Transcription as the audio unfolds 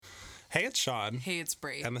Hey, it's Sean. Hey, it's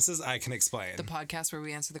Brie. And this is I Can Explain. The podcast where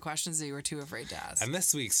we answer the questions that you were too afraid to ask. And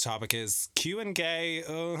this week's topic is Q and gay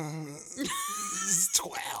 12.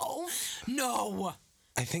 No.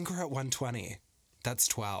 I think we're at 120. That's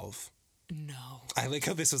 12. No. I like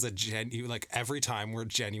how this was a like every time we're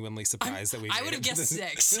genuinely surprised that we made it. I would have guessed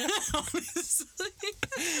 6. Honestly.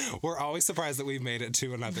 We're always surprised that we've made it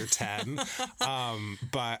to another 10.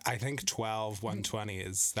 But I think 12, 120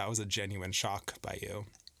 that was a genuine shock by you.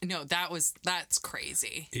 No, that's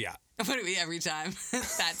crazy. Yeah. What do we every time?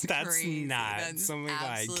 That's crazy. That's something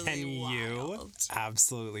like, can wild. you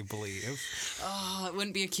absolutely believe? Oh, it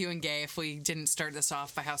wouldn't be a Q and gay if we didn't start this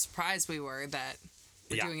off by how surprised we were that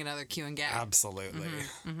we're doing another Q and gay. Absolutely.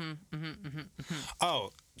 Oh,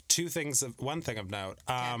 one thing of note.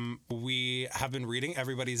 We have been reading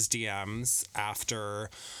everybody's DMs after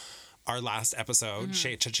our last episode,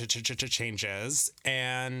 Changes,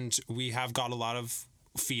 and we have got a lot of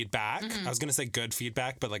feedback. I was going to say good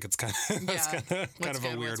feedback, but like it's kind of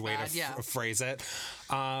a weird way to phrase it.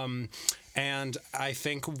 And I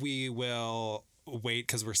think we will wait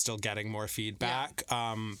because we're still getting more feedback.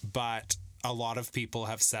 But a lot of people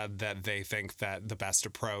have said that they think that the best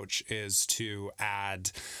approach is to add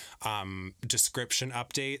description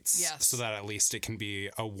updates so that at least it can be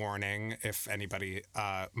a warning if anybody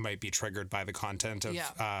might be triggered by the content of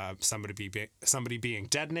somebody being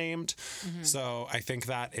dead named. So I think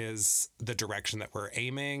that is the direction that we're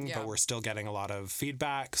aiming, but we're still getting a lot of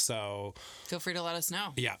feedback. So feel free to let us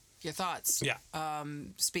know. Yeah. Your thoughts. Yeah.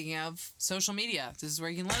 Speaking of social media, this is where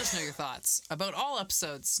you can let us know your thoughts about all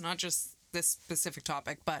episodes, not just this specific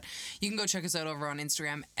topic, but you can go check us out over on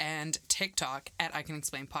Instagram and TikTok at I Can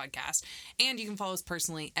Explain Podcast. And you can follow us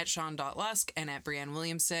personally at Sean.Lusk and at Brianne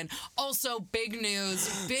Williamson. Also, big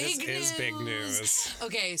news. This is big news.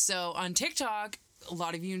 Okay, so on TikTok, a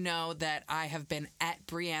lot of you know that I have been at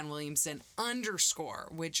Brianne Williamson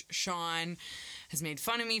 _, which Sean has made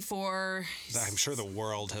fun of me for. I'm sure the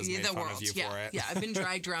world has made fun of you for it. Yeah, I've been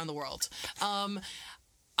dragged around the world.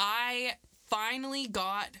 I finally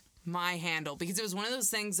got my handle because it was one of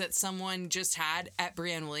those things that someone just had at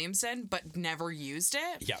Brianne Williamson but never used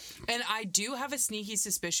it. Yeah. And I do have a sneaky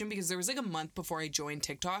suspicion because there was like a month before I joined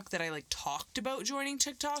TikTok that I like talked about joining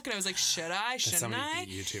TikTok and I was like, should I? Shouldn't I?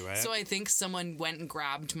 Beat you to it. So I think someone went and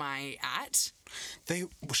grabbed my @ They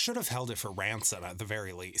should have held it for ransom at the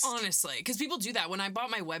very least. Honestly, because people do that. When I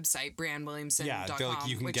bought my website, BrianneWilliamson.com, like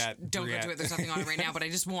you can which get don't go to it, there's nothing on it right now, but I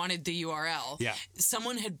just wanted the URL. Yeah.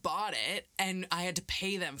 Someone had bought it, and I had to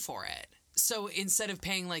pay them for it. So instead of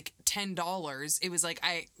paying like $10, it was like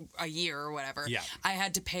a year or whatever. Yeah. I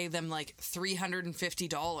had to pay them like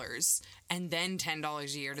 $350 and then $10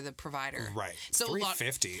 a year to the provider. Right. So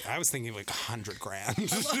 $350. I was thinking like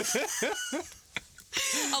 $100,000.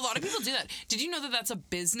 A lot of people do that. Did you know that that's a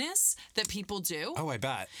business that people do? Oh, I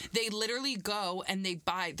bet. They literally go and they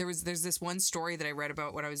buy. There's this one story that I read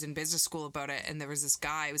about when I was in business school about it, and there was this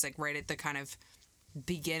guy. It was like right at the kind of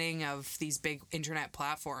beginning of these big internet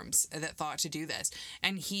platforms that thought to do this,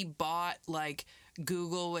 and he bought like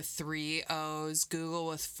Google with 3 O's, Google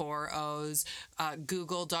with 4 O's,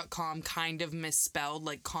 Google.com kind of misspelled,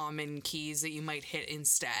 like common keys that you might hit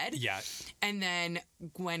instead. Yeah. And then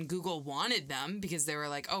when Google wanted them, because they were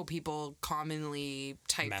like, oh, people commonly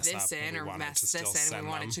type this in or mess this in, and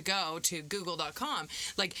we want it to go to Google.com.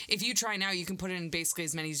 Like, if you try now, you can put in basically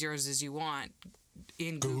as many zeros as you want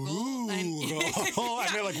in Google. And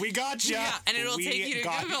they're like, we got you. Yeah, and it'll take you to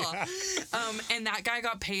Google. And that guy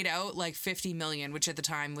got paid out like $50 million, which at the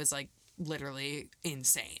time was like literally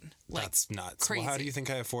insane. Like, that's nuts. Crazy. Well, how do you think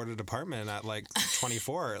I afforded an apartment at like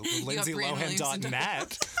 24?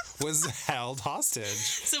 LindsayLohan.net was held hostage.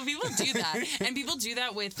 So people do that. And people do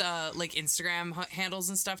that with like Instagram handles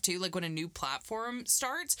and stuff too. Like when a new platform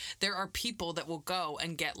starts, there are people that will go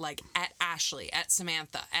and get like at Ashley, at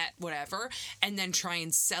Samantha, at whatever, and then try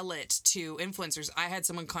and sell it to influencers. I had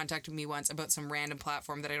someone contact me once about some random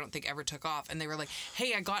platform that I don't think ever took off. And they were like,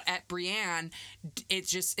 hey, I got at Brianne.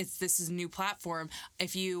 This is a new platform.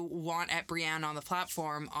 If you want at Brianne on the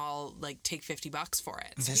platform, I'll like take $50 for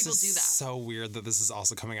it. So people do that. So weird that this is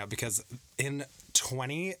also coming up because in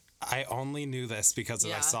I only knew this because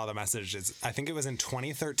I saw the messages. I think it was in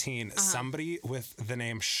 2013. Somebody with the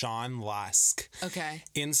name Sean Lusk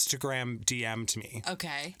Instagram DM'd me.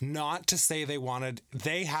 Okay. Not to say they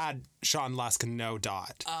had Sean Lusk no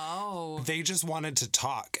dot. Oh. They just wanted to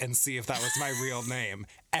talk and see if that was my real name.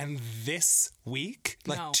 And this week,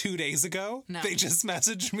 2 days ago, they just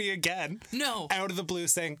messaged me again. No. Out of the blue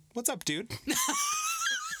saying, what's up, dude?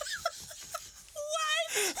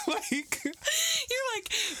 Like, you're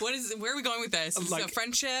like, Where are we going with this? Is Like, this a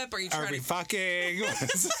friendship? Are you Are trying we to? fucking?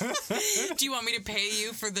 Do you want me to pay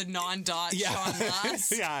you for the non-dot Yeah. Sean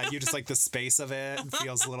Last? Yeah, you just like the space of it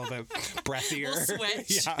feels a little bit breathier. We'll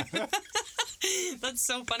switch. Yeah. That's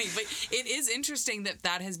so funny. But it is interesting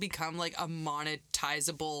that has become like a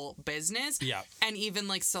monetizable business. Yeah. And even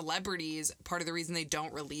like celebrities, part of the reason they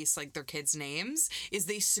don't release like their kids' names is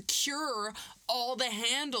they secure all the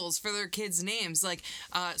handles for their kids' names. Like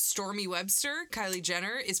Stormy Webster, Kylie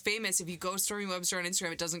Jenner, is famous. If you go Stormy Webster on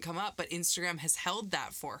Instagram, it doesn't come up, but Instagram has held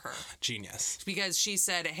that for her. Genius. Because she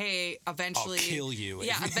said, hey, eventually... I'll kill you.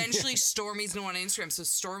 Yeah, eventually Stormy's going to on Instagram. So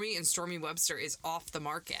Stormy and Stormy Webster is off the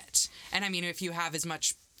market. And I mean, if you have as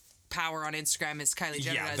much power on Instagram as Kylie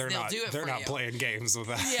Jenner does, they'll do it for you. They're not playing games with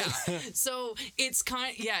that. Yeah. So it's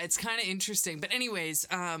kind of interesting. But anyways,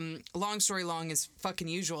 long story long is fucking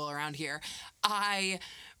usual around here.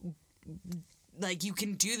 You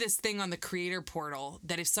can do this thing on the creator portal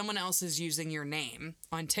that if someone else is using your name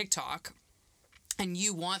on TikTok and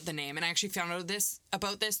you want the name, and I actually found out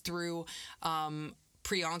about this through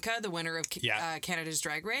Priyanka, the winner of Canada's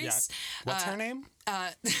Drag Race. Yeah. What's her name?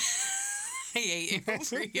 I hate you,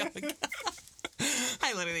 Priyanka.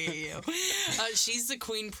 I literally hate you. She's the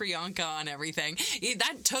Queen Priyanka on everything.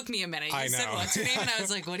 That took me a minute. You said, what's her name? And I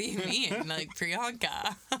was like, what do you mean? Like,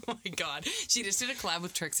 Priyanka. Oh my God. She just did a collab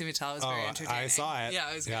with Trixie Mattel. It was very entertaining. I saw it.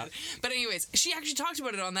 Yeah, it was good. But anyways, she actually talked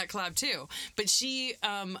about it on that collab too. But she,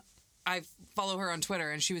 I follow her on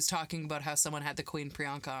Twitter, and she was talking about how someone had the Queen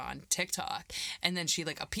Priyanka on TikTok, and then she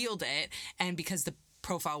appealed it, and because the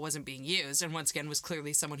profile wasn't being used, and once again was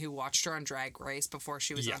clearly someone who watched her on Drag Race before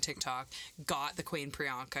she was on TikTok, got the Queen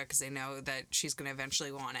Priyanka because they know that she's going to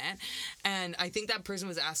eventually want it. And I think that person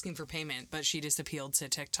was asking for payment, but she just appealed to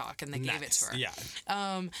TikTok and they gave it to her. Yeah.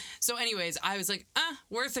 So anyways, I was like,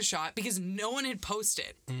 worth a shot, because no one had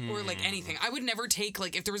posted or anything. I would never take,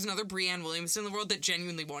 if there was another Brianne Williamson in the world that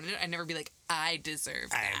genuinely wanted it, I'd never be like, I deserve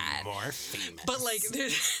that. I'm more famous. But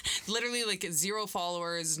there's literally 0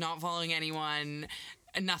 followers, not following anyone,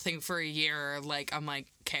 nothing for a year. I'm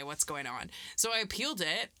like, okay, what's going on? So I appealed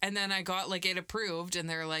it, and then I got it approved, and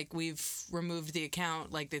they're like, we've removed the account.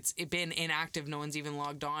 It's been inactive. No one's even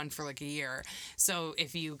logged on for a year. So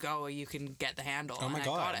if you go, you can get the handle. Oh my and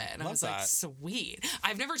God. I got it. And I was like, sweet.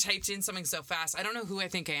 I've never typed in something so fast. I don't know who I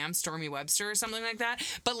think I am, Stormy Webster or something like that.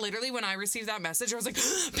 But literally when I received that message, I was like,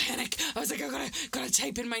 panic. I was like, I gotta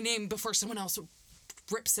type in my name before someone else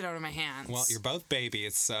rips it out of my hands. Well, you're both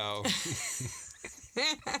babies, so...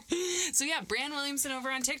 So yeah, Brianne Williamson over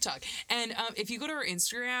on TikTok. And if you go to our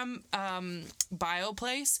Instagram bio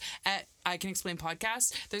place at I Can Explain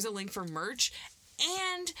Podcast, there's a link for merch,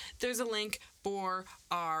 and there's a link for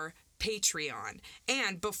our Patreon.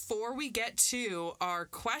 And before we get to our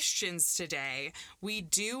questions today, we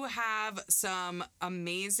do have some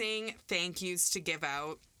amazing thank yous to give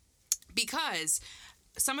out, because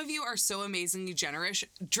some of you are so amazingly generous,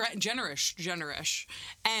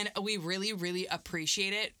 and we really, really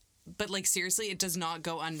appreciate it. But seriously, it does not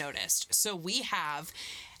go unnoticed. So we have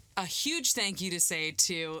a huge thank you to say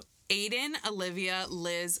to Aiden, Olivia,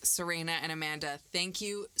 Liz, Serena, and Amanda. Thank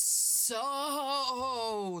you so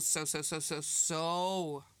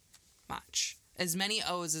much. As many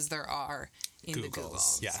O's as there are in the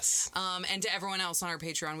Googles. Yes. And to everyone else on our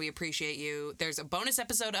Patreon, we appreciate you. There's a bonus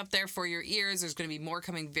episode up there for your ears. There's going to be more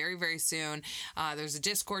coming very, very soon. There's a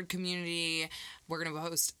Discord community. We're going to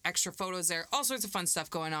post extra photos there. All sorts of fun stuff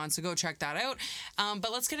going on, so go check that out.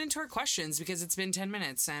 But let's get into our questions, because it's been 10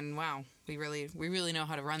 minutes, and wow, we really know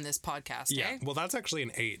how to run this podcast. Yeah. Eh? Well, that's actually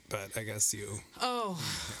an 8, but I guess you... Oh,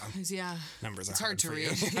 yeah. Numbers are It's hard to for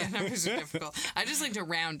read. you. Yeah, numbers are difficult. I just like to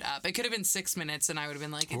round up. It could have been 6 minutes, and I would have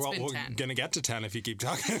been like, it's been 10. We're going to get to 10 if you keep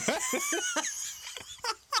talking.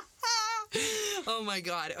 Oh my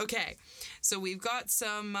God. Okay. So we've got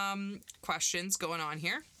some questions going on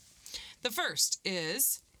here. The first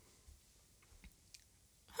is,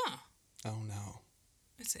 Oh, no.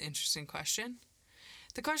 it's an interesting question.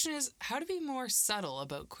 The question is, how to be more subtle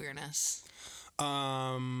about queerness?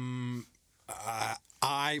 I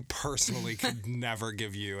personally could never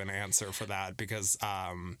give you an answer for that, because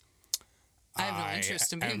I have no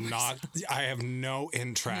interest in being more subtle. I have no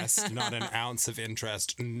interest, not an ounce of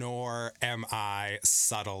interest, nor am I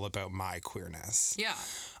subtle about my queerness. Yeah.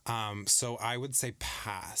 So I would say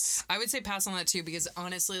pass. I would say pass on that too, because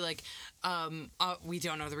honestly, we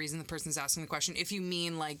don't know the reason the person's asking the question. If you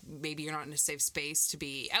mean maybe you're not in a safe space to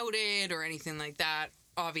be outed or anything like that,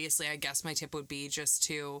 obviously, I guess my tip would be just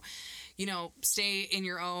to, stay in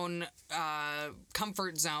your own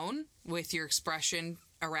comfort zone with your expression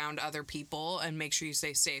around other people and make sure you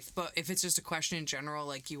stay safe. But if it's just a question in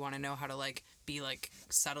general, you want to know how to be like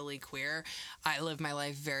subtly queer. I live my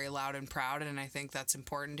life very loud and proud, and I think that's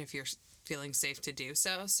important if you're feeling safe to do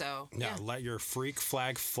so. So Yeah, let your freak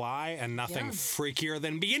flag fly, and nothing Yeah. freakier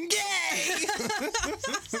than being gay.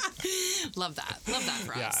 Love that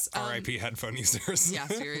for Yeah, us. R.I.P. headphone users. Yeah,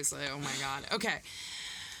 seriously. Oh my God. Okay.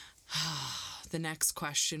 The next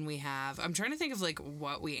question we have, I'm trying to think of like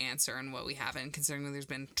what we answer and what we haven't, considering that there's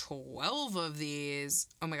been 12 of these.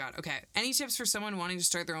 Oh my God. Okay. Any tips for someone wanting to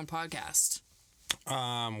start their own podcast?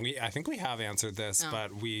 I think we have answered this,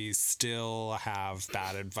 but we still have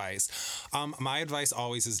bad advice. My advice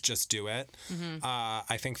always is just do it.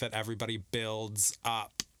 I think that everybody builds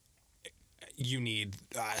up. You need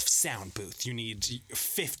a sound booth. You need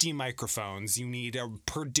 50 microphones. You need a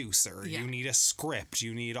producer. Yeah. You need a script.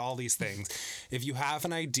 You need all these things. If you have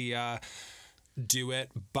an idea, do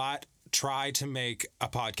it, but try to make a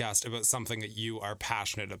podcast about something that you are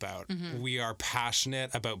passionate about. We are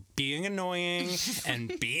passionate about being annoying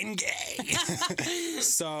and being gay.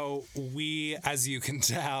 So we, as you can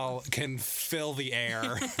tell, can fill the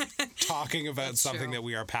air talking about something true. that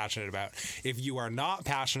we are passionate about. If you are not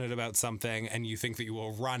passionate about something and you think that you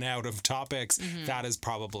will run out of topics, that is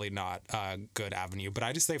probably not a good avenue. But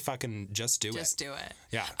I just say fucking just do it. Just do it.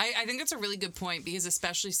 Yeah. I think that's a really good point, because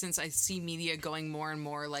especially since I see media going more and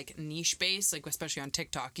more like niche based, like especially on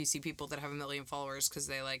TikTok, you see people that have 1 million followers because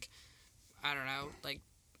they like, I don't know, like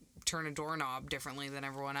turn a doorknob differently than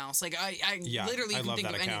everyone else. Like I literally can love think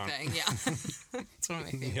that of account. anything. Yeah. It's one of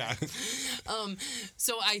my favorites. Yeah.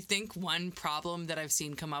 So I think one problem that I've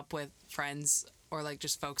seen come up with friends or like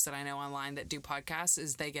just folks that I know online that do podcasts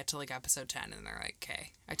is they get to like episode 10 and they're like,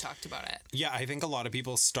 okay, I talked about it. Yeah, I think a lot of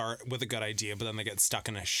people start with a good idea, but then they get stuck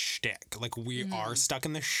in a shtick. Like, we are stuck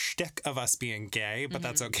in the shtick of us being gay, but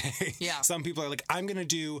that's okay. Yeah. Some people are like, I'm going to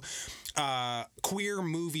do queer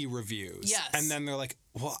movie reviews. Yes. And then they're like,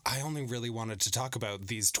 well, I only really wanted to talk about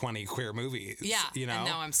these 20 queer movies. Yeah. You know? And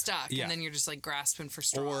now I'm stuck. Yeah. And then you're just like grasping for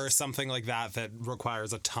straws. Or something like that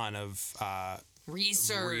requires a ton of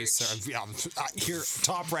research. Yeah, here,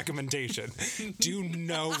 top recommendation. Do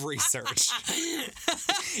no research.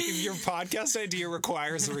 If your podcast idea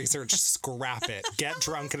requires research, scrap it. Get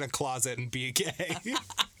drunk in a closet and be gay.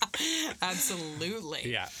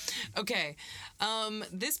 Absolutely. Yeah. Okay.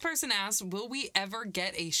 This person asked, will we ever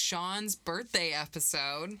get a Sean's birthday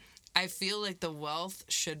episode? I feel like the wealth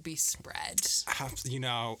should be spread. You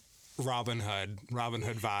know, Robin Hood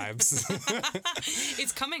vibes.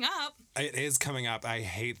 It's coming up. It is coming up. I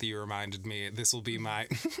hate that you reminded me. This will be my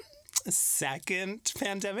second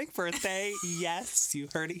pandemic birthday. Yes, you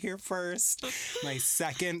heard it here first. My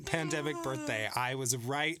second pandemic birthday. I was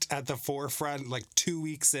right at the forefront, like 2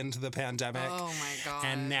 weeks into the pandemic. Oh my God.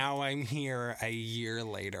 And now I'm here a year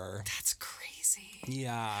later. That's crazy.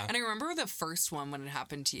 Yeah. And I remember the first one when it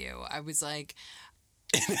happened to you. I was like,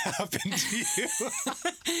 It happened to you.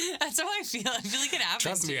 that's how I feel. I feel like it happened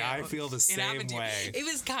Trust to me, you. I feel the It same happened to you. way. It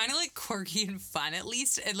was kind of like quirky and fun, at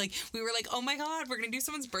least. And like, we were like, oh my God, we're going to do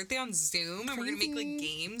someone's birthday on Zoom and we're going to make like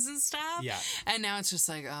games and stuff. Yeah. And now it's just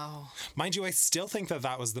like, oh. Mind you, I still think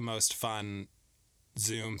that was the most fun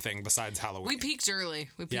Zoom thing besides Halloween. We peaked early.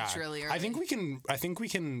 We peaked really early. I think we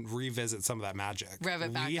can revisit some of that magic. Rev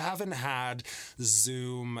it back We up. haven't had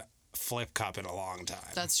Zoom Flip Cup in a long time.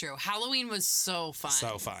 That's true. Halloween was so fun.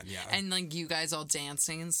 So fun, yeah. And like you guys all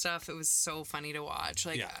dancing and stuff. It was so funny to watch.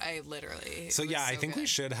 Like Yeah. I literally. So yeah, I think we good.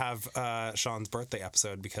 should have Sean's birthday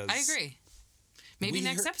episode because I agree. Maybe we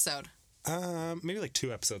next heard- episode. maybe like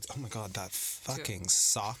 2 episodes. Oh my God, that fucking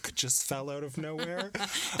sock just fell out of nowhere.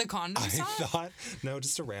 The condom I sock? thought no,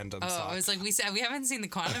 just a random sock. I was like, we said we haven't seen the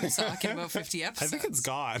condom sock in about 50 I episodes. think it's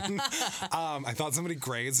gone. I thought somebody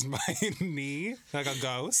grazed my knee like a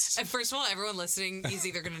ghost. And first of all, everyone listening is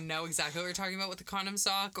either going to know exactly what we're talking about with the condom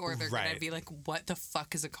sock, or they're going Right. to be like, what the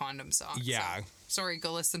fuck is a condom sock? Yeah. So, sorry,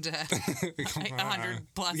 go listen to 100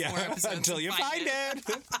 plus more episodes. until and you find it.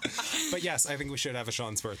 But yes, I think we should have a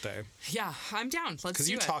Sean's birthday Yeah, I'm down. Let's because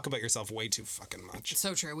do you it. talk about yourself way too fucking much.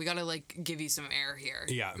 So true. We got to like give you some air here.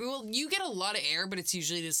 Yeah. Well, you get a lot of air, but it's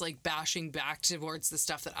usually just like bashing back towards the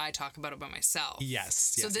stuff that I talk about myself. Yes.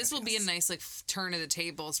 So yes, this yes, will be yes. a nice like turn of the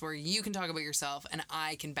tables where you can talk about yourself and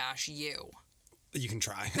I can bash you. You can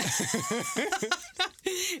try.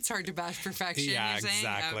 It's hard to bash perfection. Yeah, you're saying?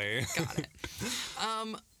 exactly. Okay, got it.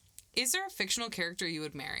 Is there a fictional character you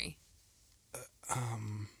would marry?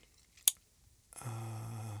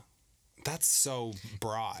 That's so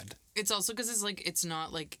broad. It's also because it's like it's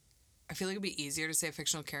not like. I feel like it'd be easier to say a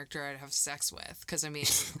fictional character I'd have sex with, because I mean,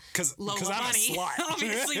 Because Lola I'm Bunny, a slut.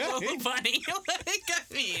 obviously Lola Bunny. Like,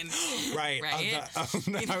 I mean, Right.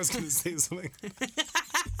 Right? I was going to say something.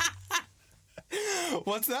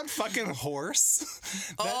 What's that fucking horse?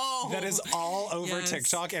 That is all over yes.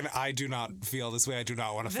 TikTok, and I do not feel this way. I do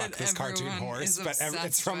not want to fuck this cartoon horse, but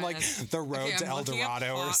it's from like the Road to El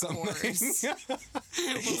Dorado or something.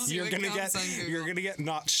 You're gonna get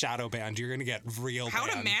not shadow banned. You're gonna get real. How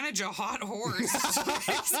banned. to manage a hot horse?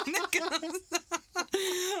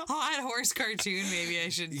 Hot horse cartoon. Maybe I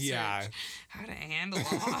should. Yeah. Search. How to handle a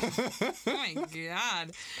hot. Oh my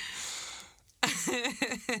god.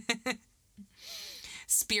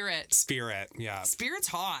 Spirit, yeah. Spirit's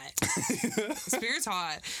hot. Spirit's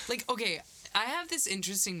hot. Like, okay, I have this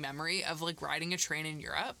interesting memory of like riding a train in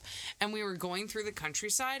Europe, and we were going through the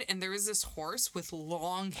countryside, and there was this horse with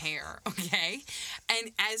long hair, okay?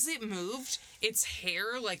 And as it moved, its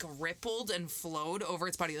hair like rippled and flowed over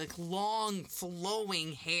its body, like long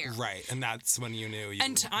flowing hair. Right, and that's when you knew you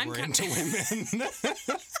were into women.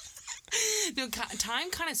 No,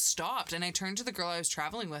 time kind of stopped, and I turned to the girl I was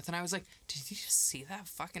traveling with, and I was like, did you just see that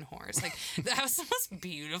fucking horse? Like, that was the most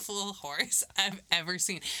beautiful horse I've ever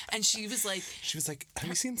seen. And she was like, have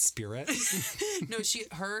you seen Spirit? No,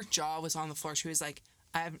 her jaw was on the floor. She was like,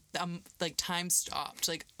 like time stopped.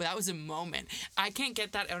 Like, that was a moment. I can't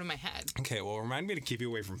get that out of my head. Okay, well, remind me to keep you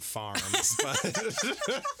away from farms. But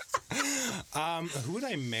who would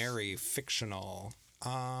I marry? Fictional.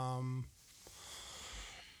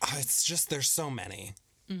 It's just there's so many.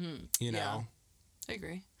 Mm-hmm. You know. Yeah, I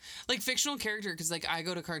agree. Like fictional character, because like I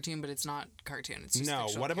go to cartoon, but it's not cartoon. It's just no.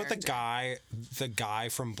 What about the guy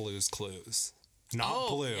from Blue's Clues? Not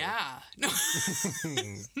Blue. Yeah. No.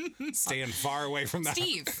 Staying far away from that.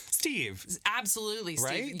 Steve. Absolutely, Steve.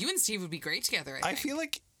 Right? You and Steve would be great together, I think. I feel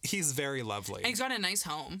like he's very lovely. And he's got a nice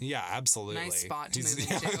home. Yeah, absolutely. Nice spot to move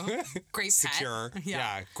into. Great pet. Secure.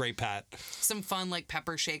 Yeah, great pet. Some fun like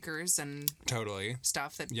pepper shakers and totally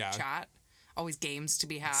stuff that chat. Always games to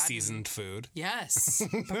be had. Seasoned food. Yes.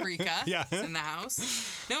 Paprika. Yeah. In the house.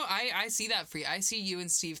 No, I see that for you. I see you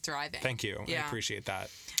and Steve thriving. Thank you. Yeah. I appreciate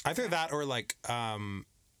that. Either that or like the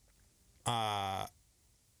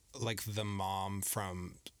mom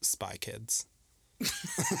from Spy Kids.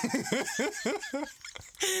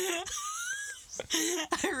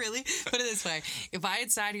 I really put it this way: if I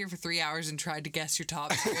had sat here for 3 hours and tried to guess your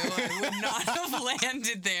top two, I would not have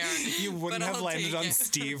landed there. You wouldn't have landed on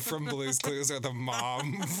Steve from Blue's Clues or the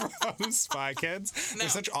mom from Spy Kids. No. They're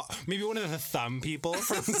such maybe one of the thumb people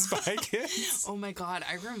from Spy Kids. Oh my god,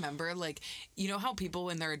 I remember you know how people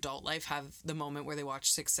in their adult life have the moment where they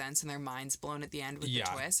watch Sixth Sense and their mind's blown at the end with the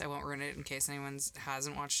twist. I won't ruin it in case anyone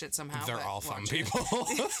hasn't watched it somehow. They're all thumb people.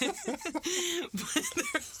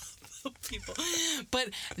 People, but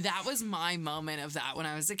that was my moment of that when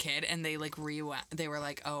I was a kid, and they they were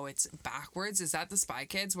like, oh, it's backwards. Is that the Spy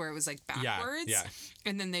Kids where it was like backwards? Yeah.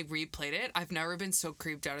 And then they replayed it. I've never been so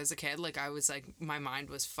creeped out as a kid. Like, I was like, my mind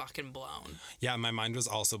was fucking blown. Yeah, my mind was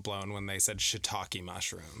also blown when they said shiitake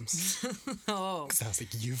mushrooms. Oh, because I was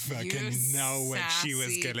like, you fucking know what she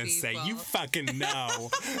was gonna say. You fucking know.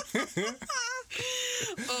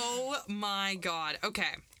 Oh my god.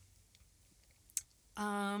 Okay.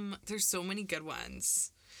 There's so many good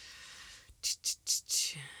ones. This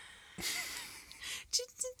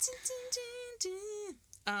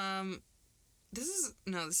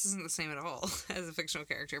isn't the same at all as a fictional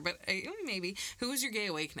character, but maybe. Who was your gay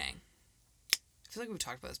awakening? I feel like we've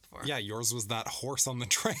talked about this before. Yeah, yours was that horse on the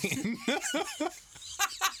train.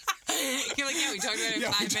 You're like, yeah, we talked about it 5 minutes ago.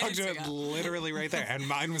 Yeah, we talked about it literally right there. And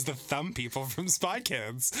mine was the thumb people from Spy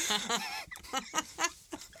Kids.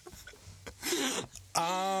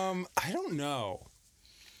 I don't know.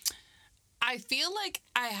 I feel like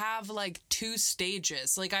I have like 2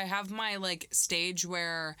 stages. Like, I have my like stage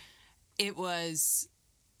where it was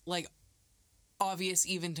like obvious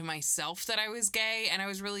even to myself that I was gay and I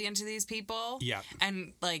was really into these people. Yeah.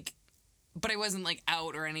 And like, but I wasn't like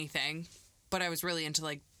out or anything, but I was really into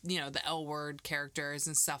like, you know, the L Word characters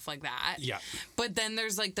and stuff like that. Yeah. But then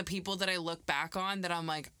there's like the people that I look back on that I'm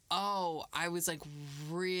like, oh, I was like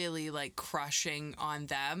really like crushing on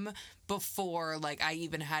them before like I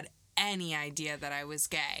even had any idea that I was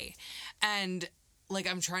gay. And like,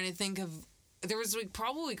 I'm trying to think of, there was like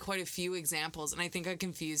probably quite a few examples, and I think I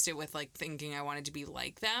confused it with like thinking I wanted to be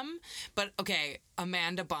like them. But okay,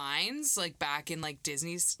 Amanda Bynes, like back in like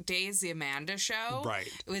Disney's days, the Amanda Show, right,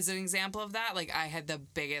 was an example of that. Like, I had the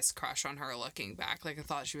biggest crush on her looking back. Like, I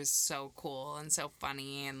thought she was so cool and so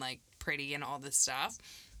funny and like pretty and all this stuff.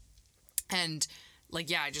 And like,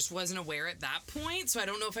 yeah, I just wasn't aware at that point. So I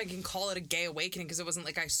don't know if I can call it a gay awakening, because it wasn't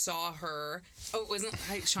like I saw her. Oh, it wasn't.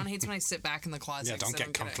 Sean hates when I sit back in the closet. Yeah, don't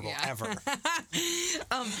get comfortable ever.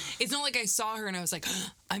 It's not like I saw her and I was like,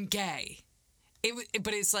 I'm gay.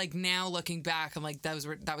 But it's like now looking back, I'm like that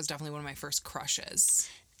was definitely one of my first crushes.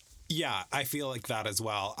 Yeah, I feel like that as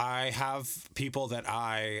well. I have people that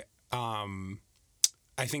I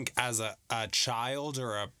think as a child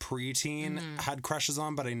or a preteen had crushes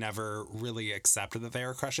on, but I never really accepted that they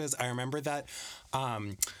were crushes. I remember that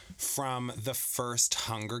from the first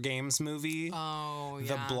Hunger Games movie. Oh, yeah.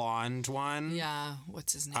 The blonde one. Yeah.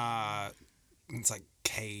 What's his name? It's like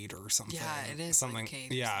Cade or something. Yeah, it is something. like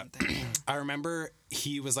Cade. Yeah. Or something. I remember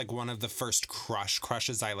he was like one of the first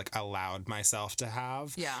crushes I like allowed myself to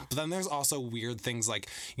have. Yeah. But then there's also weird things like,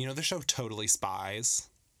 you know, the show Totally Spies.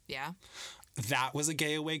 Yeah. That was a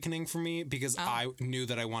gay awakening for me because I knew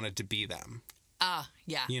that I wanted to be them.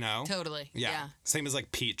 Yeah. You know? Totally. Yeah. Same as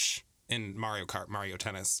like Peach in Mario Kart, Mario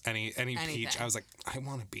Tennis. Any Peach, I was like, I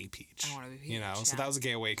want to be Peach. I want to be Peach. You know? So that was a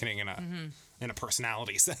gay awakening in a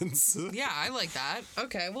personality sense. Yeah, I like that.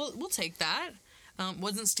 Okay, well, we'll take that.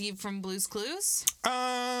 Wasn't Steve from Blue's Clues?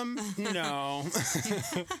 No.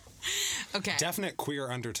 Okay. Definite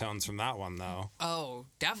queer undertones from that one, though. Oh,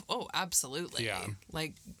 absolutely. Yeah.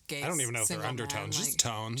 Like gay. I don't even know if they're single undertones, man, just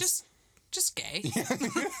tones. Just gay.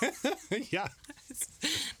 Yeah.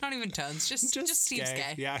 Not even tones. Just Steve's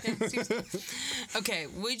gay. Yeah. Steve's gay. Okay.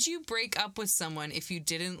 Would you break up with someone if you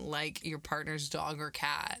didn't like your partner's dog or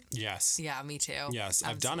cat? Yes. Yeah, me too. Yes,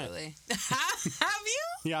 I've done it. Have you?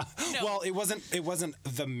 Yeah. No. Well, it wasn't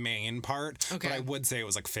the main part, Okay. but I would say it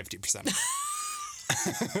was like 50%.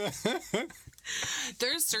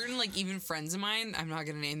 There's certain, like, even friends of mine, I'm not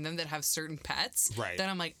going to name them, that have certain pets. Right. That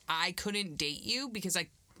I'm like, I couldn't date you because I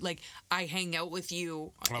hang out with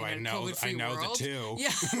you in Oh, a I know COVID-free the world. two.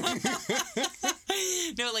 Yeah.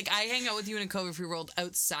 No, like, I hang out with you in a COVID-free world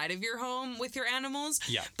outside of your home with your animals.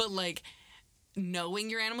 Yeah. But, like, knowing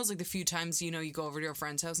your animals, like the few times, you know, you go over to a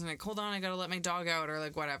friend's house and like, hold on, I gotta let my dog out or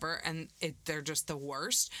like whatever, and they're just the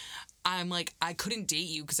worst. I'm like, I couldn't date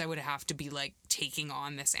you because I would have to be like taking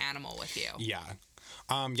on this animal with you. Yeah.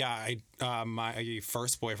 My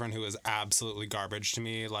first boyfriend, who was absolutely garbage to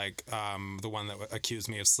me, like the one that accused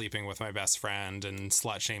me of sleeping with my best friend and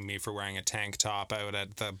slut shamed me for wearing a tank top out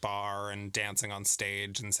at the bar and dancing on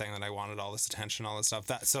stage and saying that I wanted all this attention, all this stuff.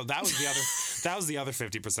 That was the other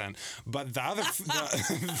 50%. But the other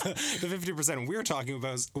the 50% we were talking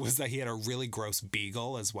about was that he had a really gross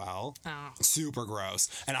beagle as well. Oh. Super gross.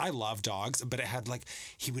 And I love dogs, but it had like,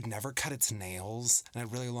 he would never cut its nails and it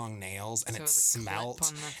had really long nails and So it the smelled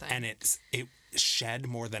clip on the thing. and it shed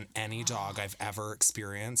more than any dog I've ever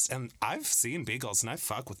experienced. And I've seen beagles and I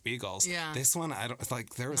fuck with beagles. Yeah. This one, I don't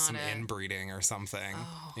like, there was Not some it. inbreeding or something.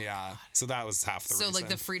 Yeah. So that was half the reason. So like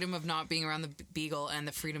the freedom of not being around the beagle and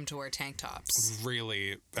the freedom to wear tank tops.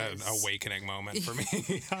 Really an awakening moment for me.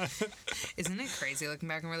 Isn't it crazy looking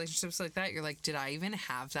back in relationships like that? You're like, did I even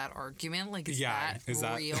have that argument? Like, is that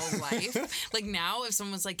real life? Like now, if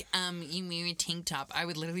someone was like, you wear a tank top, I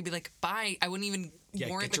would literally be like, bye. I wouldn't even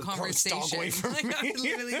warrant get the your gross conversation. dog away from like, I me. would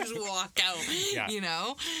literally just walk out. Yeah. You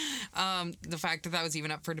know, the fact that was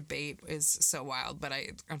even up for debate is so wild, but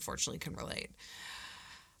I unfortunately can relate.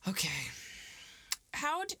 Okay,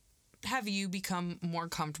 how have you become more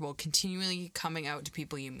comfortable continually coming out to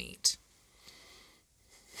people you meet?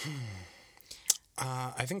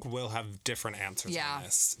 I think we'll have different answers Yeah. on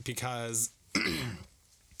this because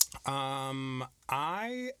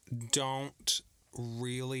I don't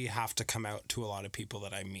really have to come out to a lot of people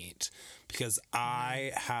that I meet because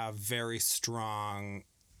I have very strong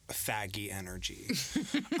faggy energy.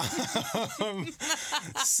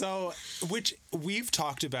 So, which we've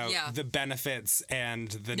talked about the benefits and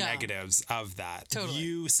the negatives of that. Totally.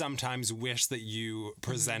 You sometimes wish that you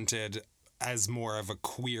presented as more of a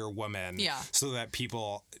queer woman so that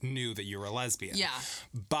people knew that you were a lesbian. Yeah.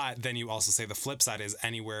 But then you also say the flip side is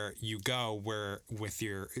anywhere you go where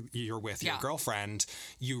you're with your girlfriend,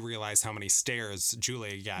 you realize how many stares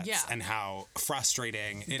Julia gets and how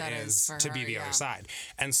frustrating it is for to her, be the other side.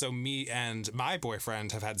 And so me and my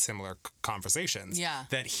boyfriend have had similar conversations. Yeah.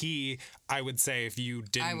 That I would say if you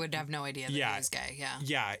didn't... I would have no idea that he was gay. Yeah.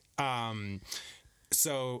 Yeah.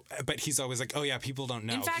 So, but he's always like, oh yeah, people don't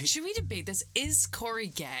know. In fact, should we debate this? Is Corey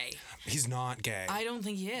gay? He's not gay. I don't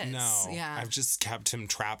think he is. No. Yeah. I've just kept him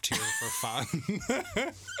trapped here for fun.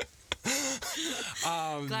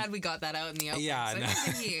 Glad we got that out in the open. Yeah, So no.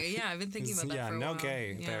 I've been thinking about that yeah, for a no while.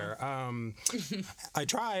 gay Yeah. there. I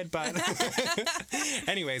tried, but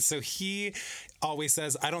anyway, so he always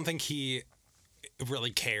says, I don't think he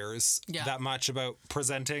really cares that much about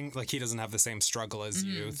presenting. Like, he doesn't have the same struggle as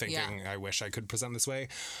you, thinking, I wish I could present this way.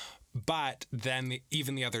 But then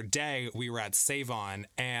even the other day, we were at Save On,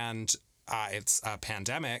 and it's a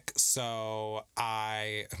pandemic, so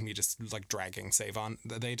me just like dragging Save On.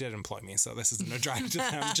 They did employ me, so this isn't a drag to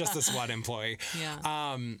them, just this one employee.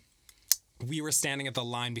 Yeah. We were standing at the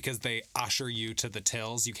line because they usher you to the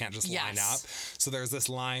tills. You can't just line up. So there's this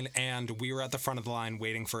line, and we were at the front of the line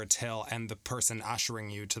waiting for a till, and the person ushering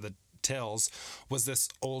you to the tills was this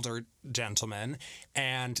older gentleman,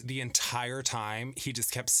 and the entire time he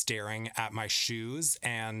just kept staring at my shoes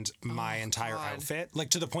and my entire outfit, like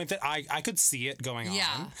to the point that I could see it going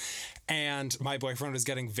on. And my boyfriend was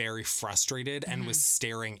getting very frustrated and was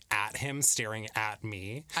staring at him, staring at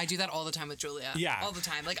me. I do that all the time with Julia. Yeah. All the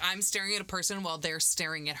time. Like, I'm staring at a person while they're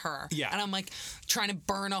staring at her. Yeah. And I'm, like, trying to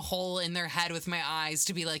burn a hole in their head with my eyes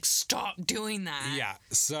to be like, stop doing that. Yeah.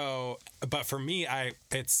 So, but for me,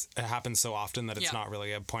 it happens so often that it's not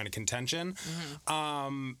really a point of contention.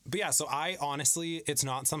 But yeah, so I honestly, it's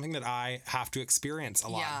not something that I have to experience a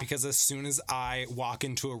lot, because as soon as I walk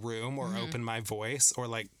into a room or open my voice or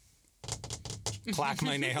like clack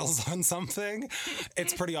my nails on something,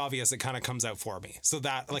 it's pretty obvious it kind of comes out for me. So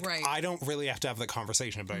that, like, I don't really have to have the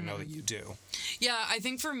conversation, but I know that you do. Yeah, I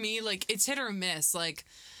think for me, like, it's hit or miss. Like,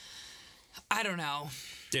 I don't know.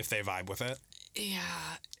 If they vibe with it. Yeah.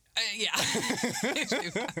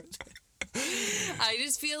 I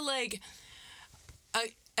just feel like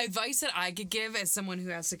advice that I could give as someone who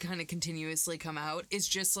has to kind of continuously come out is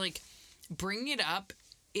just, like, bring it up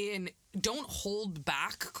in don't hold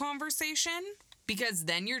back conversation, because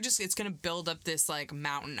then it's going to build up this like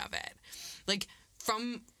mountain of it. Like,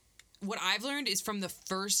 from what I've learned is from the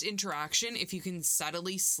first interaction, if you can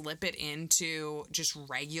subtly slip it into just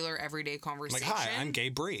regular everyday conversation. Like, hi, I'm Gay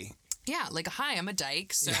Brie. Yeah, like, hi, I'm a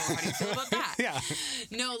dyke, so how do you feel about that? Yeah.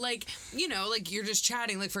 No, like, you know, like, you're just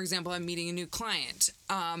chatting. Like, for example, I'm meeting a new client.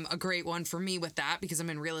 A great one for me with that, because I'm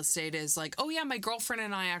in real estate, is like, oh, yeah, my girlfriend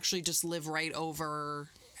and I actually just live right over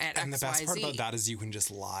at XYZ. And the best part about that is you can just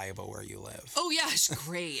lie about where you live. Oh, yeah, it's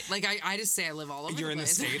great. Like, I just say I live all over You're the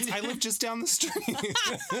place. in the States. I live just down the street.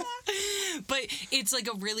 But it's like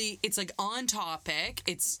it's like on topic.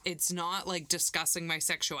 It's not like discussing my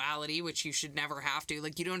sexuality, which you should never have to.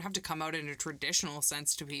 Like, you don't have to come out in a traditional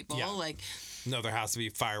sense to people. Yeah. Like, no, there has to be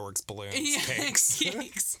fireworks, balloons,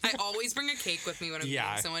 cakes. I always bring a cake with me when I'm meeting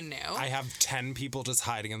someone new. I have 10 people just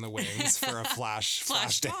hiding in the wings for a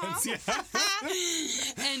flash dance. Yeah.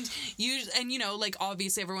 And you know, like,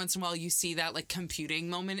 obviously every once in a while you see that like computing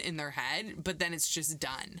moment in their head, but then it's just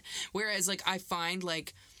done. Whereas, like, I find,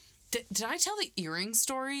 like, did I tell the earring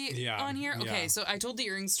story on here? Okay, so I told the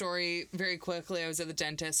earring story very quickly. I was at the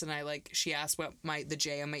dentist, and she asked what the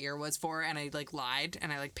J on my ear was for, and I like lied,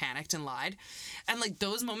 and I like panicked and lied. And like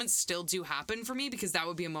those moments still do happen for me, because that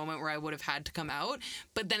would be a moment where I would have had to come out.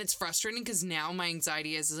 But then it's frustrating, because now my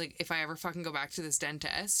anxiety is like, if I ever fucking go back to this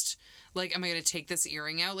dentist, like, am I going to take this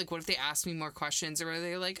earring out? Like, what if they ask me more questions, or are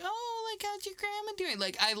they like, oh, like, how's your grandma doing?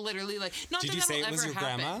 Like, I literally, like, not Did that you say it was your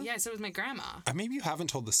happen. grandma? Yeah, I said it was my grandma. Maybe you haven't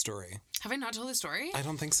told the story. Have I not told the story? I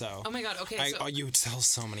don't think so. Oh my god, okay. You tell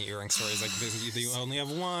so many earring stories. Like, you only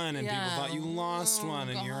have one, and people thought you lost one,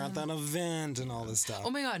 and you're at that event, and all this stuff. Oh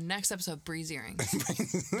my god, next episode, Bree's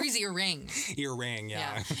earrings. Bree's earring. Earring,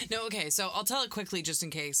 yeah. No, okay, so I'll tell it quickly just in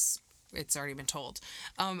case it's already been told.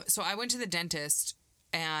 So I went to the dentist,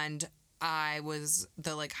 and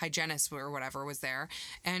the like hygienist or whatever was there,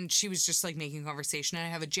 and she was just like making conversation, and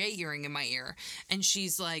I have a J earring in my ear, and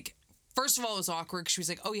she's like, first of all, it was awkward. She was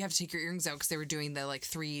like, oh, you have to take your earrings out, because they were doing the like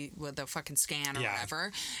the fucking scan or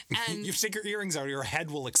whatever. And you take your earrings out, your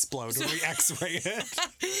head will explode when we x-ray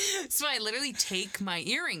it. So I literally take my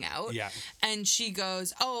earring out. Yeah. And she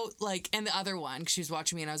goes, oh, like, and the other one, 'cause she was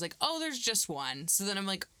watching me, and I was like, oh, there's just one. So then I'm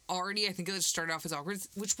like, already, I think it started off as awkward,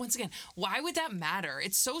 which, once again, why would that matter?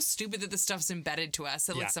 It's so stupid that this stuff's embedded to us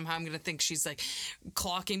that like somehow I'm gonna think she's like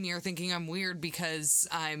clocking me or thinking I'm weird because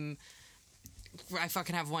I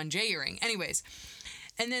fucking have one J earring. Anyways,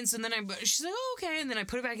 and then she's like, oh, okay, and then I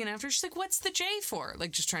put it back in after. She's like, what's the J for?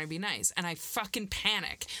 Like, just trying to be nice. And I fucking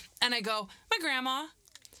panic, and I go, my grandma.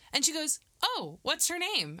 And she goes, oh, what's her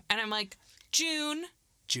name? And I'm like, June.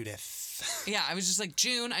 Judith. Yeah, I was just like,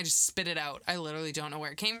 June. I just spit it out. I literally don't know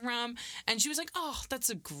where it came from. And she was like, oh, that's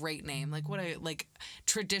a great name. Like, what a like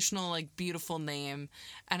traditional, like, beautiful name.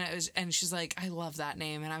 And she's like, I love that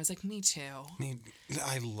name. And I was like, me too.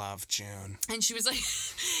 I love June. And she was like,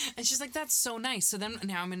 and she's like, that's so nice. So then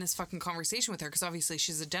now I'm in this fucking conversation with her, because obviously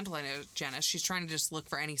she's a dental hygienist. She's trying to just look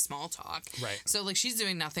for any small talk. Right. So like, she's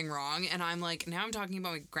doing nothing wrong. And I'm like, now I'm talking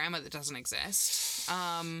about my grandma that doesn't exist.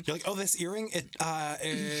 You're like, oh, this earring, it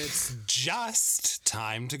It's just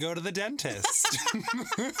time to go to the dentist.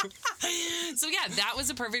 So yeah, that was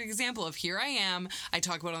a perfect example of here I am. I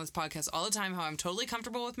talk about on this podcast all the time how I'm totally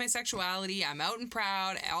comfortable with my sexuality. I'm out and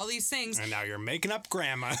proud, all these things. And now you're making up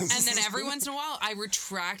grandmas. And then every once in a while, I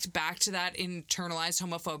retract back to that internalized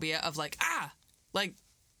homophobia of like,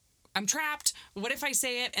 I'm trapped. What if I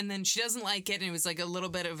say it and then she doesn't like it? And it was like a little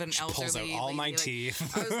bit of an elderly. Pulls out all lady, my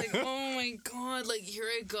teeth. I was like, oh my God, like here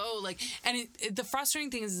I go. Like, and the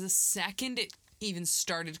frustrating thing is the second it even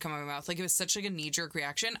started to come out of my mouth, like it was such like a knee-jerk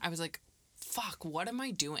reaction. I was like, fuck, what am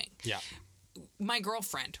I doing? Yeah. My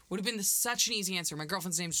girlfriend would have been such an easy answer. My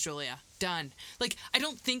girlfriend's name's Julia. Done. Like, I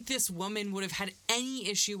don't think this woman would have had any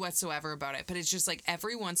issue whatsoever about it, but it's just like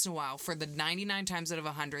every once in a while, for the 99 times out of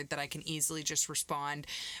 100 that I can easily just respond,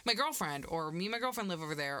 my girlfriend, or me and my girlfriend live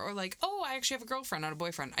over there, or like, oh, I actually have a girlfriend, not a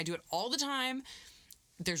boyfriend. I do it all the time.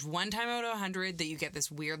 There's one time out of 100 that you get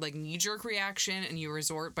this weird like knee-jerk reaction and you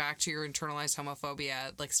resort back to your internalized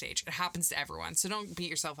homophobia like stage. It happens to everyone, so don't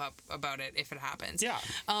beat yourself up about it if it happens. Yeah.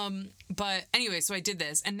 But anyway, so I did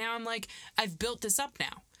this, and now I'm like, I've built this up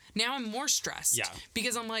now. Now I'm more stressed. Yeah.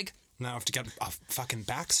 Because I'm like, Now I have to get a fucking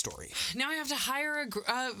backstory. now I have to hire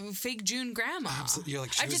a fake June grandma. Absolutely. You're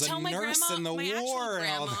like, she I have was to tell a my nurse grandma, in the my actual war. And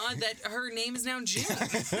all grandma, that her name is now June.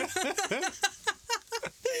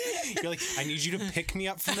 You're like, I need you to pick me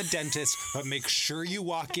up from the dentist, but make sure you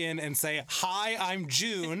walk in and say, "Hi, I'm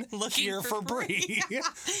June, Looking here for for Bree,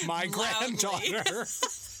 my granddaughter."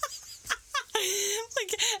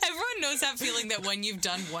 Like, everyone knows that feeling that when you've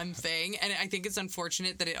done one thing, and I think it's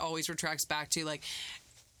unfortunate that it always retracts back to like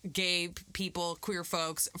gay people, queer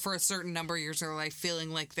folks for a certain number of years of their life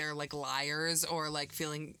feeling like they're like liars or like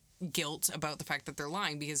feeling guilt about the fact that they're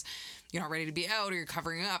lying because you're not ready to be out or you're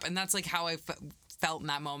covering up. And that's like how I felt in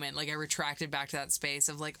that moment. Like I retracted back to that space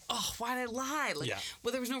of like, oh, why did I lie? Like,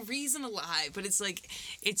 well, there was no reason to lie, but it's like,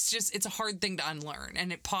 it's a hard thing to unlearn,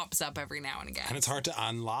 and it pops up every now and again. And it's hard to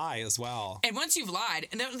unlie as well. And once you've lied,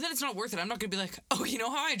 and then it's not worth it. I'm not going to be like, oh, you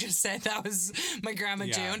know how I just said that was my grandma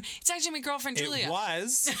June? It's actually my girlfriend Julia. It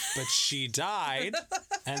was, but she died,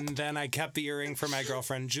 and then I kept the earring for my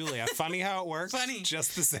girlfriend Julia. Funny how it works. Funny.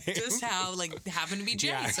 Just the same. Just how, like, happened to be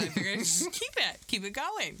June, so I figured I'd just keep it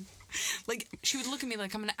going. Like, she would look at me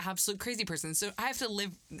like I'm an absolute crazy person. So I just have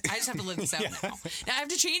to live this out now. Now I have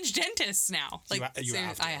to change dentists now. Like, you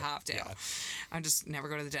have to. I have to. Yeah. I just never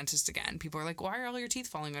go to the dentist again. People are like, why are all your teeth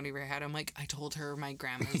falling out of your head? I'm like, I told her my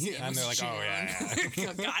grandma's name and they're like, June. oh,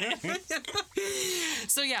 yeah. Got it.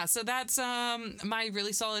 So that's my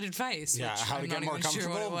really solid advice. Yeah, which how to I'm get not more even sure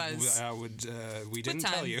comfortable. what it was. We didn't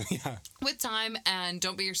tell you. Yeah. With time, and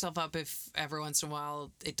don't beat yourself up if every once in a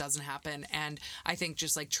while it doesn't happen. And I think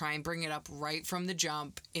just like try and bring it up right from the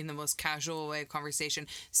jump in the most casual way of conversation.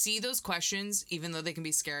 See those questions, even though they can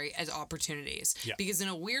be scary, as opportunities. Yeah. Because in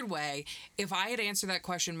a weird way, if I had answered that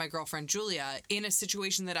question, my girlfriend Julia, in a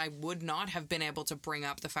situation that I would not have been able to bring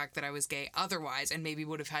up the fact that I was gay otherwise, and maybe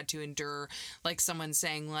would have had to endure like someone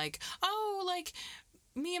saying like, oh, like,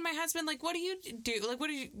 me and my husband, like, what do you do? Like, what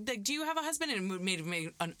do you, like, do you have a husband? And it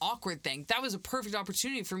made an awkward thing. That was a perfect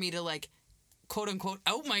opportunity for me to, like, quote unquote,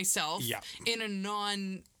 out myself in a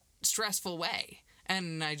non-stressful way.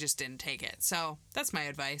 And I just didn't take it. So that's my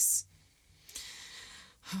advice.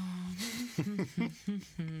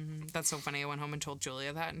 That's so funny. I went home and told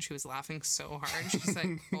Julia that, and she was laughing so hard. She's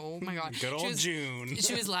like, oh my God. Good old June.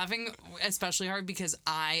 She was laughing especially hard because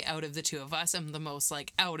I, out of the two of us, am the most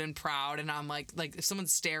like out and proud, and I'm like if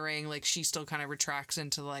someone's staring, like she still kind of retracts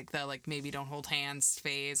into like the like maybe don't hold hands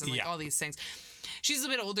phase and like all these things. She's a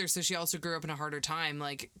bit older, so she also grew up in a harder time,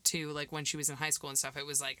 like too, like when she was in high school and stuff, it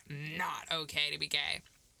was like not okay to be gay.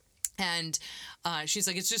 And she's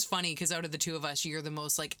like, it's just funny because out of the two of us, you're the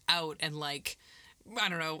most like out and like, I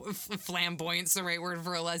don't know, flamboyant's the right word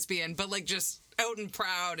for a lesbian, but like just out and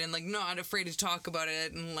proud and like not afraid to talk about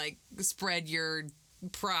it and like spread your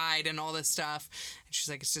pride and all this stuff. And she's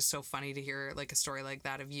like, it's just so funny to hear like a story like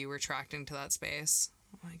that of you retracting to that space.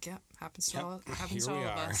 I'm like, yeah, happens to all of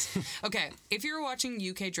us. Okay, if you're watching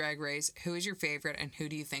UK Drag Race, who is your favorite and who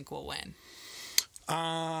do you think will win?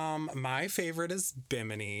 My favorite is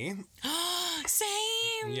Bimini.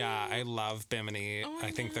 Same. Yeah, I love Bimini.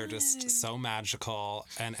 I think they're just so magical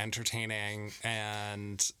and entertaining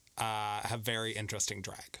and have very interesting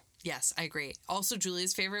drag. Yes, I agree. Also,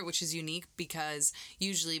 Julia's favorite, which is unique because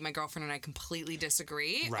usually my girlfriend and I completely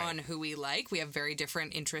disagree on who we like. We have very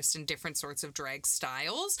different interests in different sorts of drag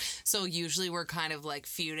styles. So usually we're kind of like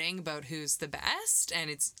feuding about who's the best, and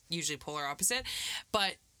it's usually polar opposite.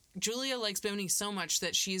 But Julia likes Bimini so much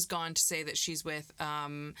that she's gone to say that she's with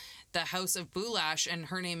the House of Boulash, and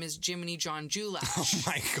her name is Jiminy John Julash.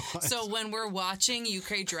 Oh my God. So when we're watching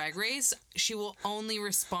UK Drag Race, she will only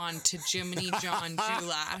respond to Jiminy John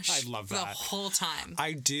Julash. I love that. The whole time.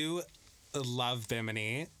 I do love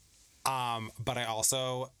Bimini, but I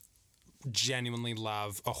also genuinely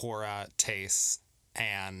love Ahura, Tace,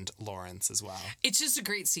 and Lawrence as well. It's just a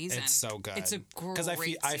great season. It's so good. It's a great Because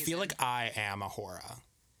season. I feel like I am Ahura.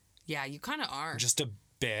 Yeah, you kind of are. Just a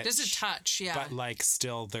bit. Just a touch, yeah. But like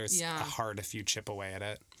still there's Yeah. a heart if you chip away at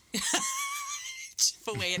it.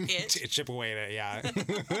 Chip away at it. Chip away at it, yeah. Break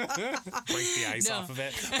the ice No. off of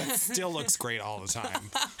it. But still looks great all the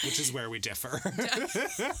time. Which is where we differ.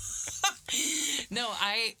 No,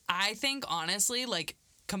 I think honestly, like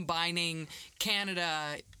combining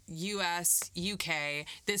Canada, US, UK,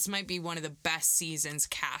 this might be one of the best seasons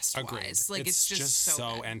cast wise. Agreed. Like it's just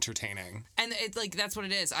so good. entertaining. And it's like that's what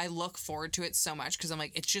it is. I look forward to it so much because I'm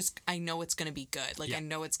like, it's just I know it's gonna be good. Like Yeah. I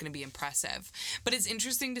know it's gonna be impressive. But it's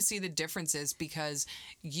interesting to see the differences because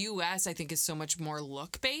US I think is so much more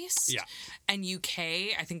look based. Yeah. And UK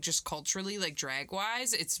I think just culturally, like drag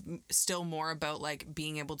wise, it's still more about like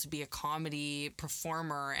being able to be a comedy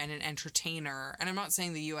performer and an entertainer. And I'm not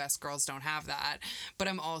saying the US girls don't have that, but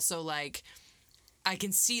I'm also like I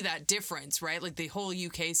can see that difference, right? Like the whole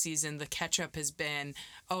UK season, the catch up has been,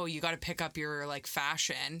 oh, you got to pick up your like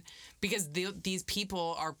fashion because these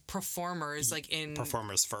people are performers, like in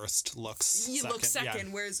Performers first, looks you second. look second.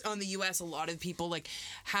 Yeah. Whereas on the US, a lot of people like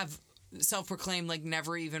have self-proclaimed like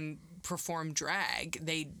never even perform drag.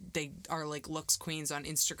 They are like looks queens on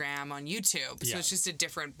Instagram, on YouTube. So Yeah. it's just a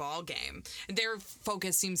different ball game. Their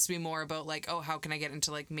focus seems to be more about like, oh, how can I get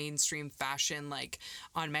into like mainstream fashion, like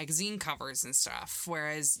on magazine covers and stuff.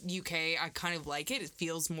 Whereas UK, I kind of like it. It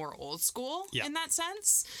feels more old school Yeah. in that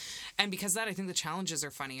sense. And because of that, I think the challenges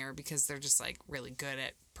are funnier because they're just like really good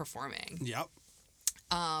at performing. Yep.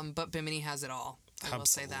 But Bimini has it all. I will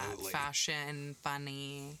say that. Absolutely. Fashion,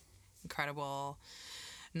 funny, incredible,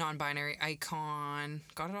 non-binary icon.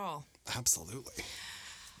 Got it all. Absolutely.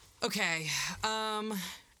 Okay.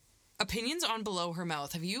 Opinions on Below Her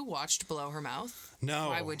Mouth. Have you watched Below Her Mouth? No.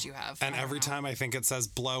 Why would you have? And I don't every know. time I think it says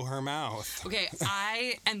blow her mouth. Okay,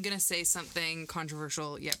 I am going to say something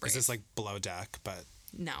controversial yet brave. Is this like below deck, but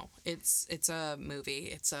No, it's a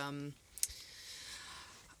movie.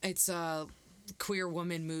 It's a queer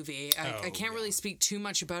woman movie. I can't really speak too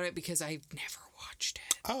much about it because I've never watched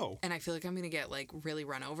it. oh. And I feel like I'm going to get like really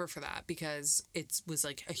run over for that because it was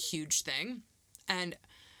like a huge thing. And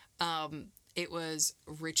it was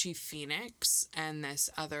Richie Phoenix and this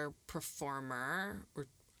other performer or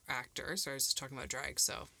actor. So I was just talking about drag,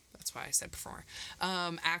 so that's why I said performer.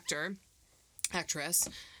 Actress,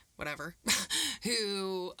 whatever,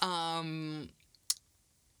 who I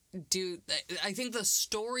think the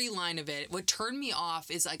storyline of it, what turned me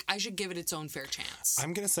off is like I should give it its own fair chance.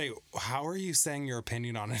 I'm going to say, how are you saying your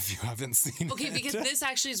opinion on it if you haven't seen it? Okay, because this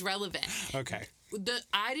actually is relevant. Okay.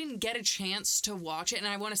 I didn't get a chance to watch it, and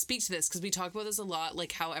I want to speak to this because we talk about this a lot,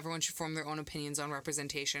 like how everyone should form their own opinions on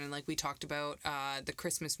representation, and like we talked about the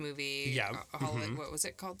Christmas movie. Yeah. What was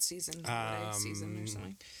it called? Season or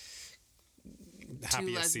something. Happiest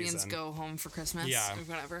Two lesbians season. go home for Christmas. Yeah. Or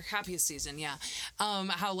whatever. Happiest season, yeah.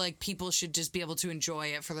 How like people should just be able to enjoy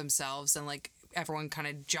it for themselves, and like everyone kind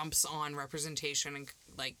of jumps on representation and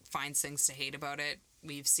like finds things to hate about it.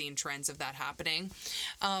 We've seen trends of that happening.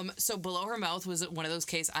 So Below Her Mouth was one of those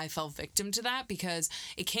cases I fell victim to that because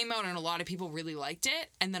it came out and a lot of people really liked it.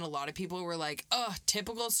 And then a lot of people were like, oh,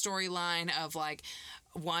 typical storyline of like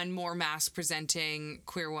one more mask presenting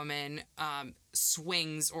queer woman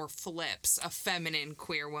swings or flips a feminine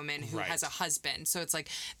queer woman who Right. has a husband. So it's like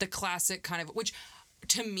the classic kind of, which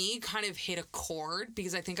to me kind of hit a chord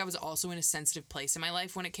because I think I was also in a sensitive place in my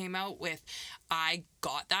life when it came out with, I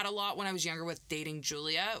got that a lot when I was younger with dating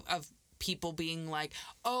Julia of people being like,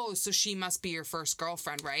 oh, so she must be your first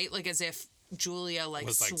girlfriend, right? Like as if Julia like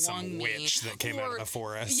was like swung some me. witch that came out of the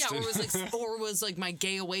forest. Yeah, or was like my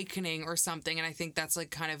gay awakening or something. And I think that's like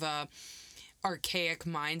kind of a archaic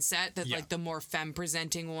mindset that Yeah. like the more femme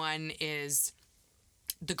presenting one is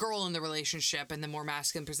the girl in the relationship and the more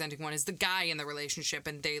masculine presenting one is the guy in the relationship,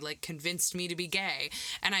 and they like convinced me to be gay,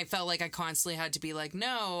 and I felt like I constantly had to be like,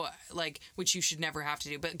 no, like, which you should never have to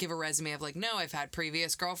do, but give a resume of like, no, I've had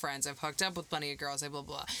previous girlfriends, I've hooked up with plenty of girls, I blah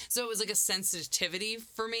blah. So it was like a sensitivity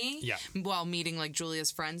for me Yeah. while meeting like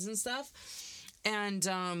Julia's friends and stuff.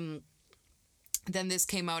 And then this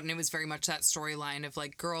came out, and it was very much that storyline of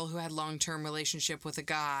like girl who had long-term relationship with a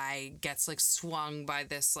guy gets like swung by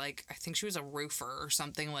this, like, I think she was a roofer or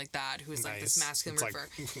something like that, who was like this masculine It's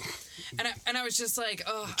roofer. And I was just like,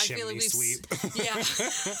 oh, I feel like Chimney sweep. yeah,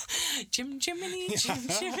 chimney.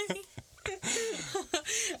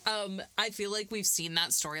 I feel like we've seen that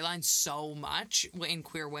storyline so much in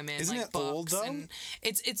Queer Women. Isn't like, it old, books, though? and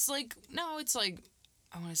it's like, no, it's like,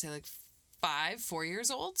 I want to say like 4 years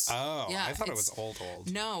old. Oh, yeah, I thought it it's- was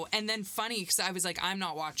old. No, and then funny because I was like, I'm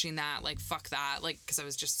not watching that. Like, fuck that. Like, because I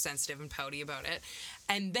was just sensitive and pouty about it.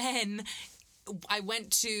 And then I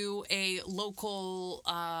went to a local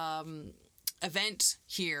event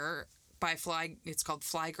here by Fly. It's called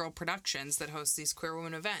Fly Girl Productions that hosts these queer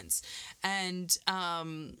women events, and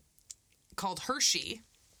called Hershey.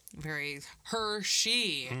 Very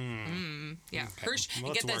Hershey. Yeah, Okay. Hershey.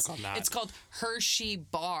 Let's Get this. work on that. It's called Hershey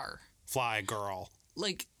Bar. Fly girl.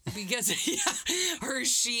 Like, because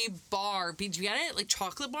Hershey Bar. Do you get it? Like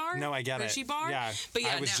chocolate bar? No, I get Hershey it. Bar? Yeah, But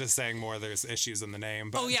yeah, I was now, just saying more. There's issues in the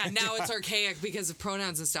name. But oh yeah, now it's archaic because of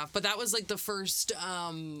pronouns and stuff. But that was like the first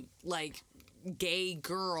like gay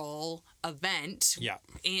girl event Yeah.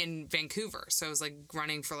 in Vancouver. So it was like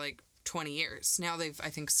running for like 20 years. Now they've, I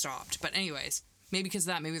think, stopped. But anyways, maybe because of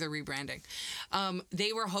that, maybe they're rebranding.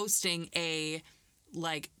 They were hosting a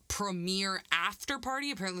like premiere after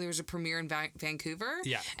party. Apparently there was a premiere in Vancouver.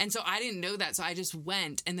 Yeah. And so I didn't know that. So I just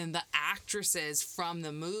went, and then the actresses from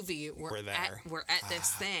the movie were there. at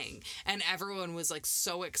this thing. And everyone was like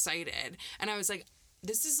so excited. And I was like,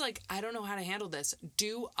 this is like, I don't know how to handle this.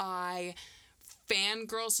 Do I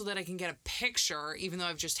fangirl so that I can get a picture, even though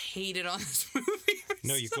I've just hated on this movie?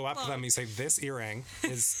 No, you go up to them, you say, this earring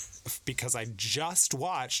is because I just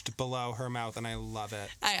watched Below Her Mouth and I love it.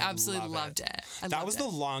 I absolutely loved it. That was the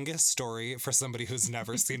longest story for somebody who's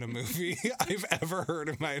never seen a movie I've ever heard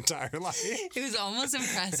in my entire life. It was almost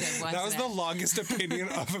impressive, wasn't That was it? the longest opinion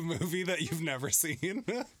of a movie that you've never seen.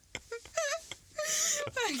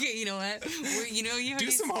 Okay, you know what? You Do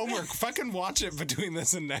some homework. Fucking watch it between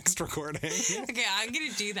this and next recording. Okay, I'm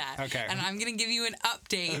gonna do that. Okay. And I'm gonna give you an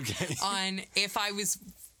update on if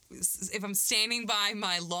I'm standing by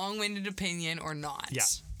my long-winded opinion or not. Yeah.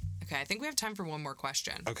 Okay, I think we have time for one more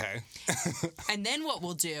question. Okay. And then what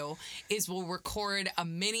we'll do is we'll record a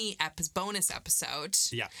mini bonus episode.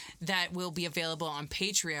 Yeah. That will be available on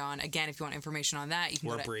Patreon. Again, if you want information on that, you can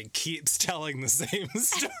Where go to... Brie keeps telling the same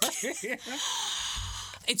story.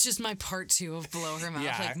 It's just my part 2 of Below Her Mouth.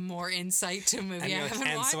 Yeah. Like more insight to a movie And, I you're like, haven't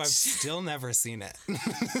and watched. so I've still never seen it.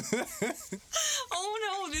 Oh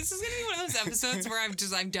no, this is gonna be one of those episodes where I'm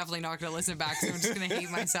definitely not gonna listen back, so I'm just gonna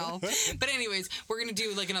hate myself. But anyways, we're gonna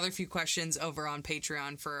do like another few questions over on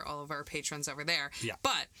Patreon for all of our patrons over there. Yeah.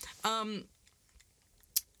 But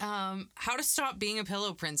how to stop being a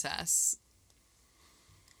pillow princess?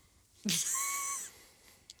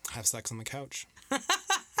 Have sex on the couch.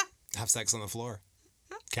 Have sex on the floor.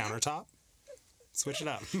 Countertop. Switch it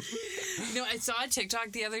up. You know, I saw a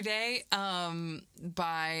TikTok the other day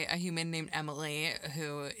by a human named Emily,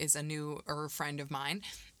 who is a newer friend of mine.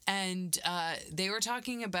 And they were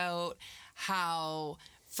talking about how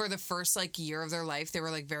for the first like year of their life, they were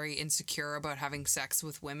like very insecure about having sex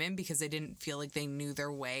with women because they didn't feel like they knew their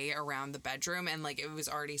way around the bedroom. And like it was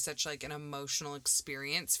already such like an emotional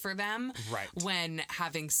experience for them. Right. When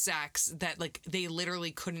having sex that like they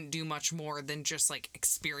literally couldn't do much more than just like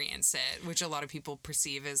experience it, which a lot of people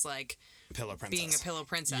perceive as like Pillow princess. being a pillow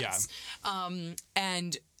princess. Yeah.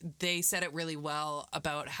 And they said it really well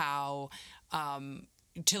about how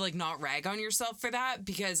to like not rag on yourself for that,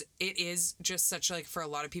 because it is just such like for a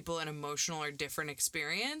lot of people an emotional or different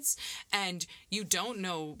experience, and you don't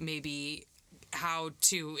know maybe how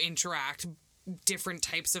to interact different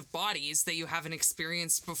types of bodies that you haven't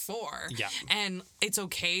experienced before. Yeah. And it's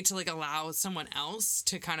okay to like allow someone else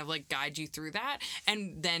to kind of like guide you through that.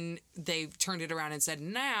 And then they've turned it around and said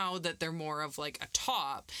now that they're more of like a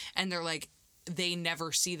top, and they're like they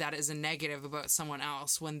never see that as a negative about someone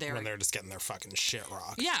else when they're just getting their fucking shit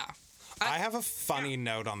rocked. yeah. I have a funny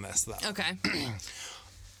note on this though. Okay.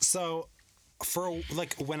 So for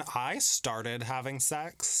like when I started having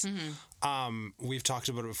sex, we've talked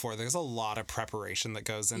about it before. There's a lot of preparation that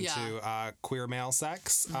goes into queer male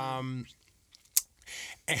sex.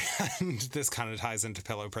 And this kind of ties into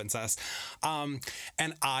Pillow Princess.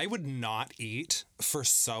 And I would not eat for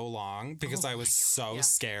so long because I was so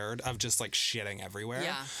scared of just like shitting everywhere.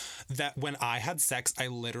 Yeah. That when I had sex, I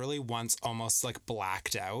literally once almost like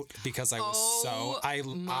blacked out because I was I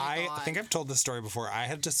my God. think I've told this story before. I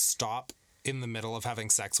had to stop in the middle of having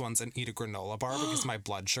sex once and eat a granola bar because my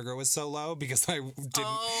blood sugar was so low because I didn't.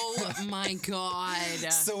 Oh my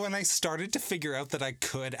God. So when I started to figure out that I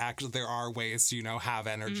could there are ways to, have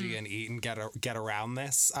energy and eat and get around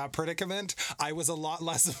this predicament, I was a lot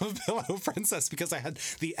less of a pillow princess because I had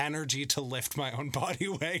the energy to lift my own body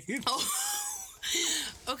weight. Oh.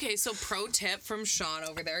 Okay, so pro tip from Sean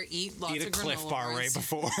over there: eat lots of granola Cliff Bar bars. right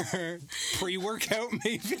before pre-workout,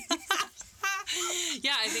 maybe.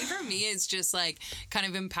 Yeah, I think for me it's just like kind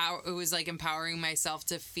of empowering myself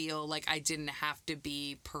to feel like I didn't have to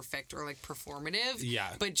be perfect or like performative. Yeah.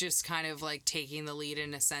 But just kind of like taking the lead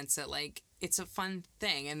in a sense that like it's a fun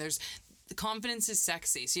thing, and confidence is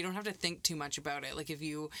sexy, so you don't have to think too much about it. Like if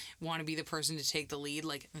you want to be the person to take the lead,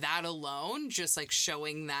 like that alone, just like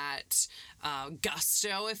showing that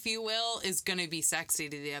gusto, if you will, is going to be sexy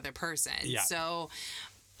to the other person. Yeah. So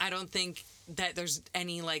I don't think that there's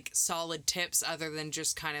any like solid tips other than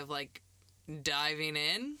just kind of like diving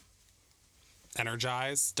in.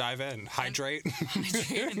 Energize, dive in, hydrate.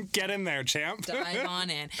 Get in there, champ. Dive on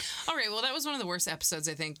in. All right, well, that was one of the worst episodes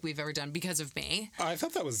I think we've ever done because of me. I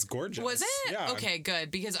thought that was gorgeous. Was it? Yeah. Okay, good.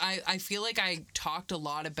 Because I feel like I talked a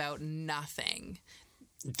lot about nothing.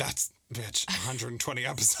 That's, bitch, 120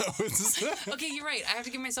 episodes. Okay, you're right. I have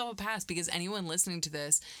to give myself a pass because anyone listening to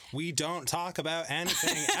this... We don't talk about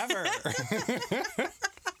anything ever.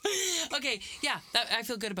 Okay, yeah, I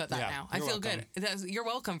feel good about that now. I feel welcome. good. You're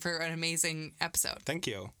welcome for an amazing episode. Thank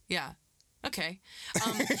you. Yeah. Okay.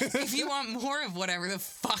 If you want more of whatever the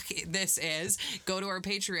fuck this is, go to our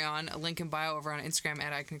Patreon, a link in bio over on Instagram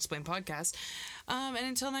at I Can Explain Podcast. And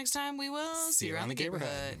until next time, we will see you around the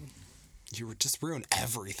neighborhood. You just ruined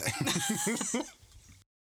everything.